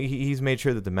like, he's made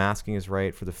sure that the masking is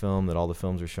right for the film, that all the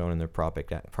films are shown in their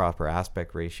proper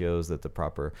aspect ratios, that the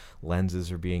proper lenses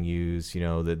are being used,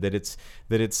 that it's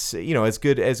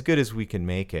as as good as we can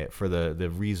make it for the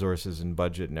resources and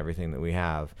budget and everything that we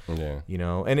have. Yeah. You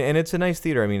know, and it's a nice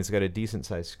theater. I mean, it's got a decent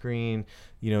sized screen.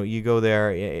 You know, you go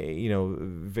there, you know,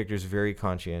 Victor's very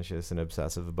conscientious and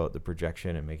obsessive about the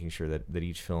projection and making sure that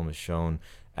each film is shown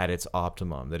at its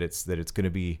optimum, that it's going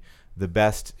to be the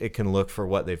best it can look for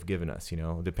what they've given us, you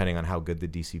know, depending on how good the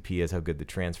DCP is, how good the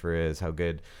transfer is, how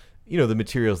good, you know, the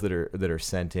materials that are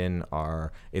sent in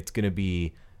are. It's going to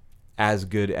be as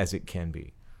good as it can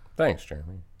be. Thanks,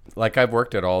 Jeremy. Like, I've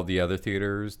worked at all the other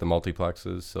theaters, the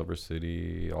multiplexes, Silver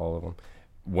City, all of them,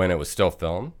 when it was still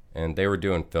film, and they were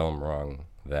doing film wrong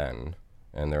then,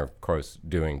 and they're, of course,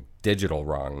 doing digital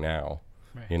wrong now,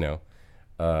 Right. you know.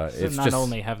 So It's not just,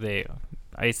 only have they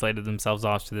isolated themselves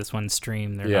off to this one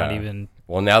stream, they're Yeah. not even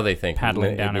well, now they think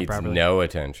paddling it down it needs properly. no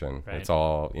attention. Right. It's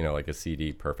all, you know, like a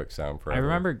CD, perfect sound for I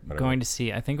remember going to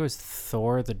see, I think it was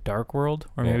Thor: The Dark World,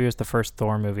 or maybe it was the first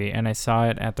Thor movie, and I saw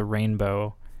it at the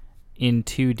Rainbow in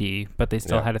 2D, but they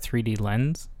still had a 3D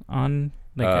lens on.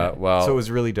 Like well, So it was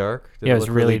really dark? Did Yeah, it was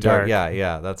look really dark.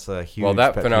 Yeah, that's a huge well,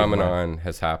 that pet peeve of mine. phenomenon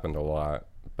has happened a lot,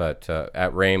 but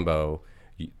at Rainbow,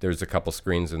 there's a couple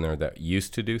screens in there that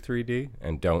used to do 3D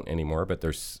and don't anymore, but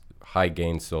there's high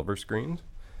gain silver screens,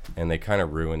 and they kind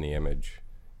of ruin the image,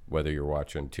 whether you're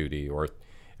watching 2D or,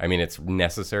 I mean, it's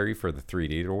necessary for the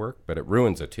 3D to work, but it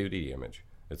ruins a 2D image.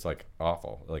 It's like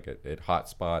awful. Like it hot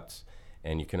spots,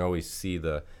 and you can always see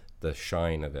the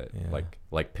shine of it,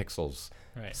 like pixels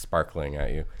Right. sparkling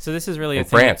at you. So this is really In a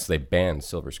thing. France, they banned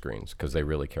silver screens because they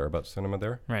really care about cinema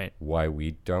there. Right. Why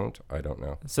we don't, I don't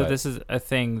know. So But this is a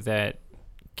thing that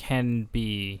can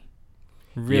be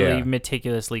really Yeah.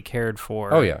 meticulously cared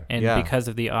for. Oh, yeah. And Yeah. because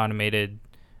of the automated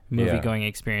movie Yeah. going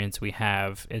experience we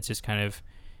have, it's just kind of,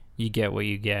 you get what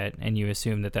you get, and you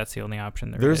assume that that's the only option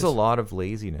there There's is. a lot of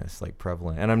laziness, like,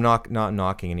 prevalent, and I'm not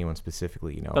knocking anyone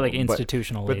specifically, you know. But like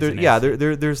institutional But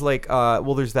laziness. there's like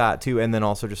there's that too, and then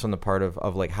also just on the part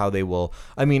of like how they will.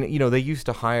 I mean, you know, they used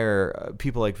to hire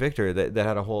people like Victor that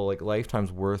had a whole like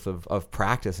lifetime's worth of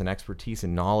practice and expertise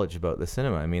and knowledge about the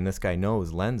cinema. I mean, this guy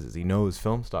knows lenses, he knows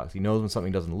film stocks, he knows when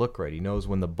something doesn't look right, he knows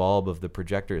when the bulb of the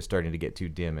projector is starting to get too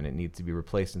dim and it needs to be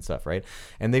replaced and stuff, right?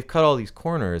 And they've cut all these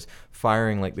corners,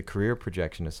 firing like the career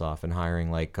projectionists off and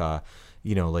hiring like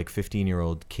you know, like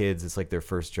 15-year-old kids. It's like their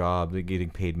first job. They're getting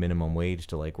paid minimum wage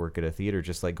to like work at a theater,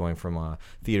 just like going from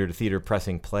theater to theater,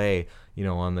 pressing play, you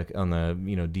know, on the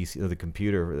you know DC or the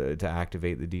computer to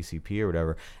activate the DCP or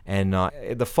whatever. And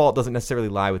the fault doesn't necessarily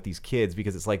lie with these kids,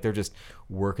 because it's like they're just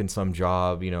working some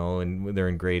job, you know, and when they're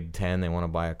in grade 10, they want to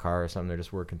buy a car or something. They're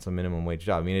just working some minimum wage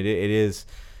job. I mean, it is,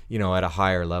 you know, at a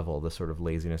higher level, the sort of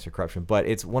laziness or corruption. But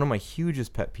it's one of my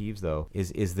hugest pet peeves, though,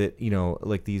 is that, you know,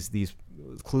 like these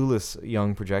clueless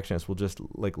young projectionists will just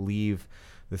like leave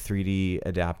the 3D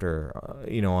adapter,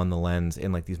 you know, on the lens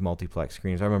in like these multiplex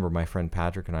screens. I remember my friend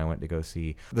Patrick and I went to go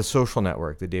see The Social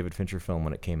Network, the David Fincher film,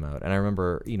 when it came out. And I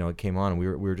remember, you know, it came on and we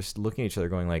were just looking at each other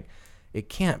going like, it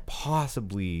can't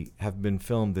possibly have been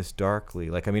filmed this darkly.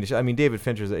 Like, I mean, David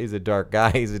Fincher he's a dark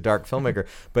guy, he's a dark filmker,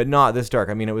 but not this dark.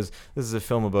 I mean, this is a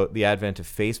film about the advent of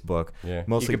Facebook. Yeah,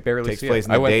 mostly you could barely takes see place it.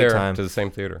 in the I went daytime. there to the same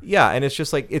theater. Yeah, and it's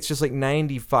just like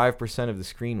 95% of the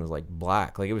screen was like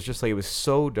black. Like, it was just like, it was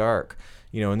so dark.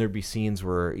 You know, and there'd be scenes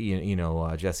where you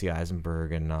know Jesse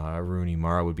Eisenberg and Rooney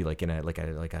Mara would be like in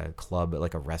a club,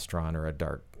 like a restaurant or a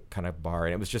dark kind of bar,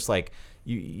 and it was just like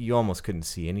you almost couldn't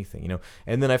see anything, you know.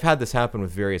 And then I've had this happen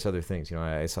with various other things. You know,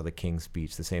 I saw the King's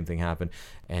Speech, the same thing happened,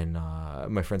 and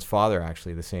my friend's father,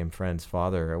 actually, the same friend's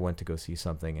father, went to go see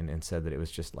something and said that it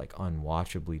was just like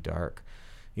unwatchably dark.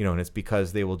 You know, and it's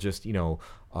because they will just, you know,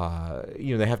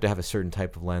 they have to have a certain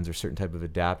type of lens or certain type of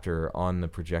adapter on the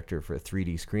projector for a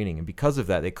 3D screening, and because of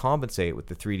that, they compensate with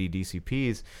the 3D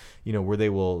DCPs, you know, where they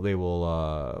will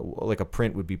like a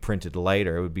print would be printed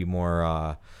lighter, it would be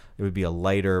more. It would be a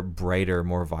lighter, brighter,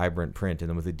 more vibrant print, and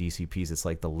then with the DCPs, it's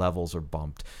like the levels are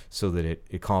bumped so that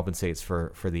it compensates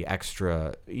for the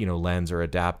extra, you know, lens or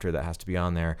adapter that has to be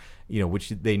on there, you know, which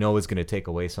they know is going to take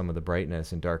away some of the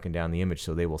brightness and darken down the image.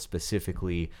 So they will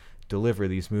specifically deliver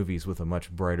these movies with a much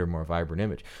brighter, more vibrant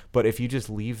image. But if you just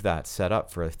leave that set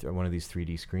up for one of these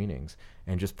 3D screenings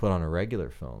and just put on a regular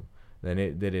film, then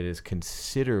it is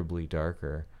considerably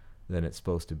darker than it's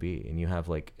supposed to be, and you have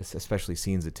like especially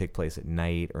scenes that take place at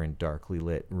night or in darkly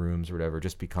lit rooms or whatever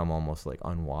just become almost like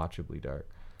unwatchably dark.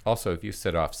 Also, if you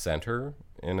sit off center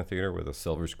in a theater with a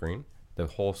silver screen, the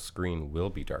whole screen will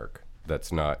be dark.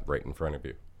 That's not right in front of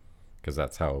you, because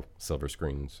that's how silver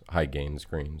screens, high gain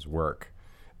screens, work.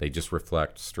 They just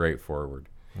reflect straight forward.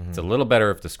 Mm-hmm. It's a little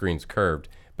better if the screen's curved,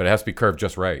 but it has to be curved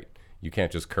just right. You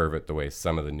can't just curve it the way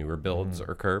some of the newer builds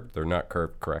are curved. They're not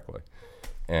curved correctly.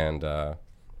 And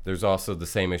There's also the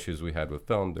same issues we had with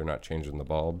film. They're not changing the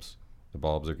bulbs. The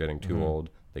bulbs are getting too old.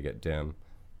 They get dim,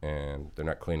 and they're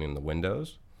not cleaning the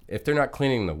windows. If they're not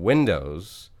cleaning the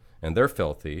windows and they're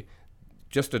filthy,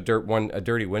 just a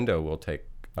dirty window will take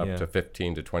up to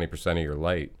 15 to 20% of your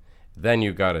light. Then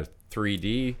you've got a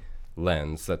 3D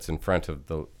lens that's in front of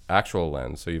the actual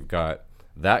lens, so you've got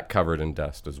that covered in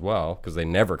dust as well, because they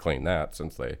never cleaned that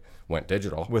since they went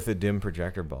digital. With a dim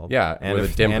projector bulb. Yeah, and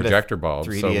with a dim projector bulb.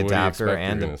 3D so adapter, what do you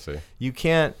and you're gonna see? You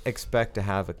can't expect to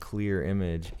have a clear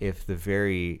image if the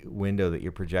very window that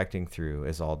you're projecting through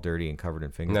is all dirty and covered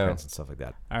in fingerprints and stuff like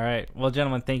that. All right. Well,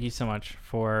 gentlemen, thank you so much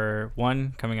for,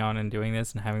 one, coming on and doing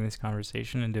this and having this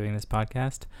conversation and doing this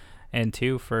podcast, and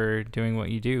two, for doing what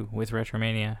you do with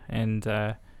Retro-mania and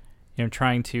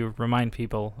trying to remind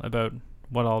people about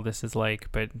what all this is like,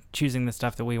 but choosing the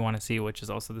stuff that we want to see, which is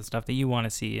also the stuff that you want to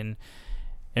see, and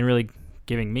really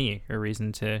giving me a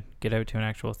reason to get out to an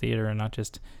actual theater and not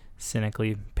just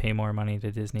cynically pay more money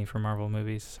to Disney for Marvel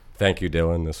movies. Thank you,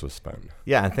 Dylan. This was fun.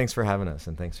 Yeah, and thanks for having us,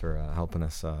 and thanks for helping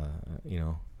us,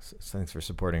 thanks for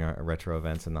supporting our retro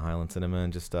events in the Hyland Cinema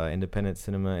and just independent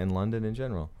cinema in London in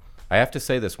general. I have to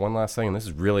say this one last thing, and this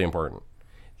is really important.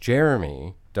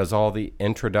 Jeremy does all the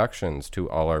introductions to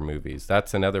all our movies.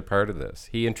 That's another part of this.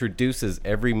 He introduces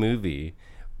every movie,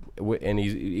 and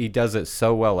he does it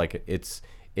so well. Like it's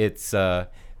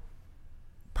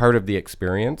part of the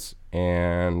experience,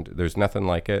 and there's nothing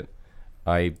like it.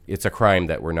 It's a crime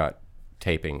that we're not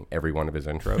taping every one of his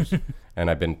intros, and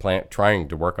I've been trying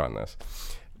to work on this.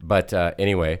 But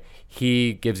anyway,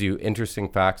 he gives you interesting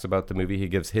facts about the movie. He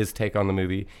gives his take on the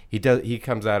movie. He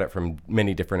comes at it from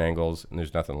many different angles, and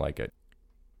there's nothing like it.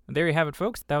 There you have it,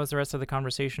 folks. That was the rest of the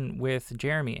conversation with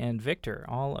Jeremy and Victor,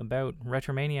 all about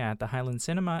Retro-mania at the Hyland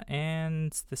Cinema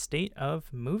and the state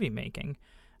of movie making.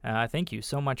 Thank you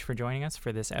so much for joining us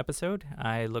for this episode.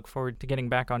 I look forward to getting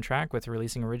back on track with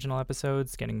releasing original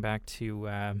episodes, getting back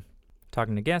to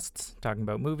talking to guests, talking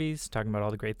about movies, talking about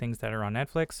all the great things that are on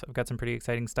Netflix. I've got some pretty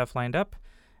exciting stuff lined up,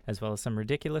 as well as some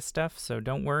ridiculous stuff, so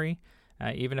don't worry.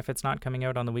 Even if it's not coming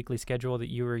out on the weekly schedule that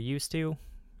you were used to,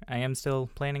 I am still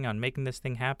planning on making this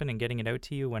thing happen and getting it out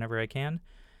to you whenever I can.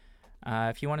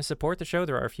 If you want to support the show,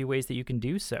 there are a few ways that you can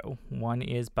do so. One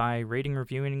is by rating,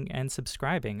 reviewing, and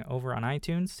subscribing over on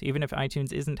iTunes. Even if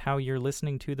iTunes isn't how you're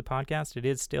listening to the podcast, it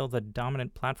is still the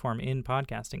dominant platform in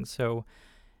podcasting, so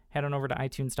head on over to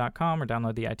iTunes.com or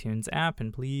download the iTunes app,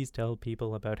 and please tell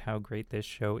people about how great this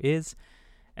show is.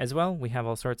 As well, we have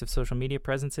all sorts of social media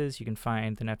presences. You can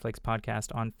find the Netflix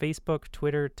podcast on Facebook,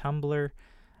 Twitter, Tumblr.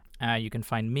 You can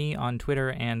find me on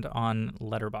Twitter and on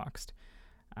Letterboxd.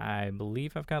 I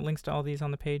believe I've got links to all these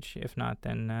on the page. If not,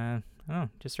 then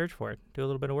just search for it. Do a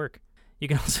little bit of work. You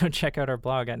can also check out our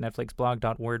blog at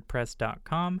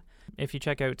netflixblog.wordpress.com. If you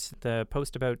check out the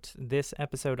post about this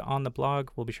episode on the blog,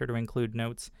 we'll be sure to include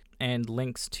notes and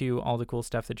links to all the cool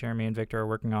stuff that Jeremy and Victor are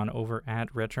working on over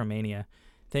at Retro-mania.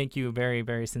 Thank you very,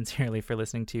 very sincerely for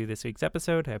listening to this week's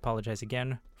episode. I apologize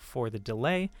again for the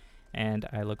delay, and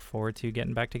I look forward to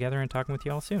getting back together and talking with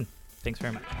you all soon. Thanks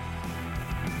very much.